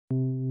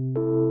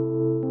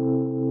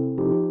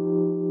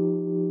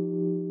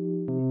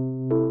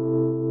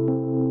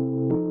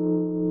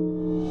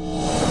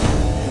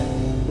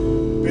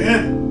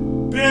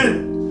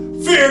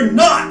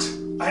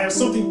have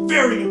something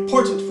very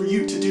important for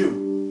you to do.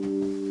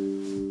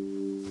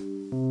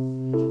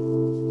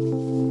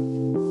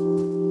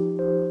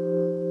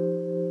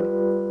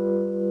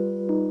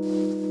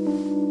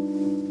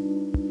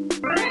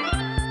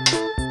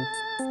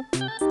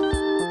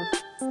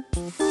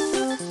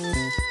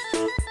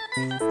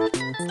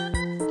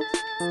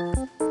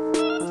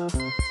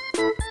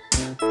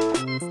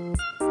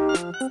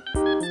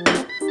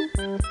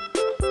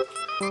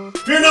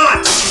 Fear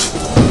not!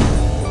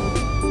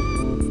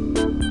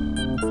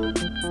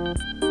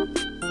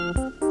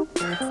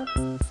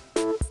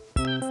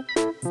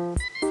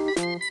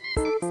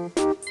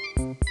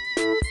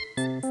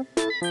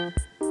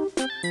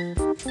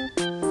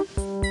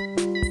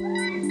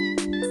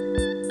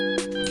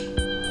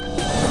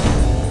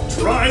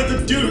 Try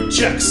the dude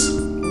checks.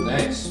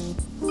 Thanks.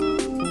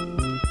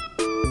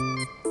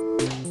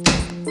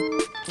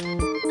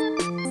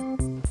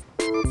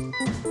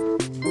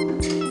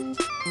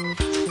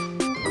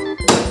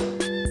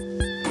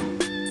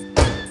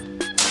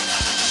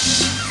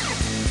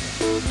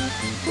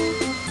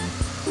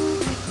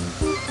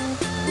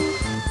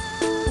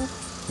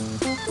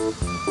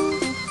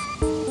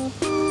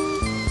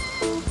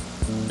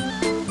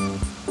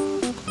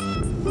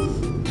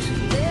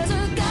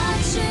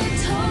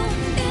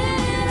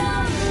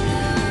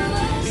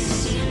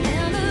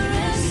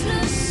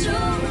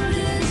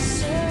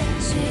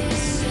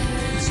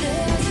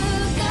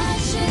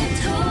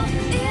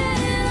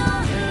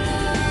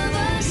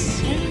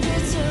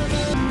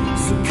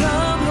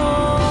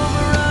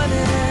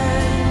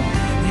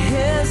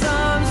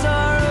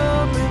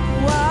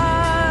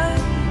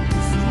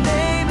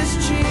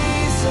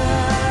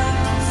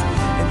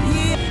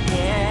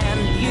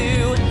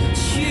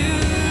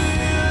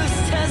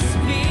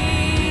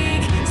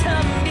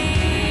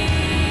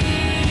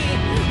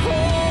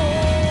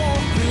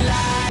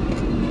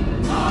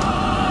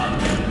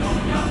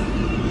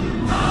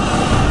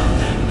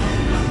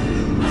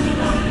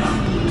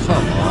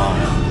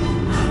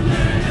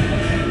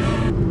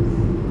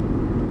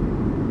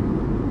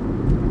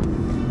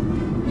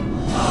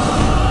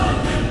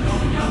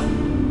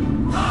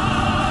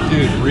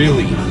 Dude,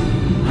 really?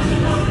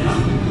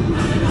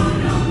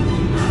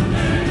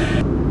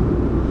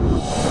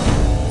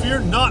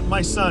 Fear not,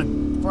 my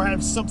son, for I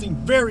have something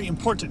very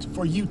important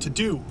for you to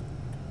do.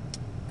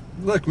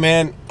 Look,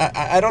 man,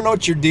 I don't know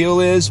what your deal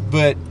is,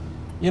 but,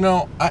 you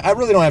know, I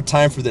really don't have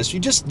time for this. You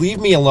just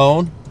leave me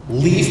alone.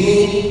 Leave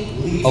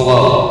me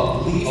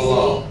alone. Leave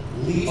alone.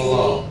 Leave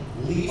alone.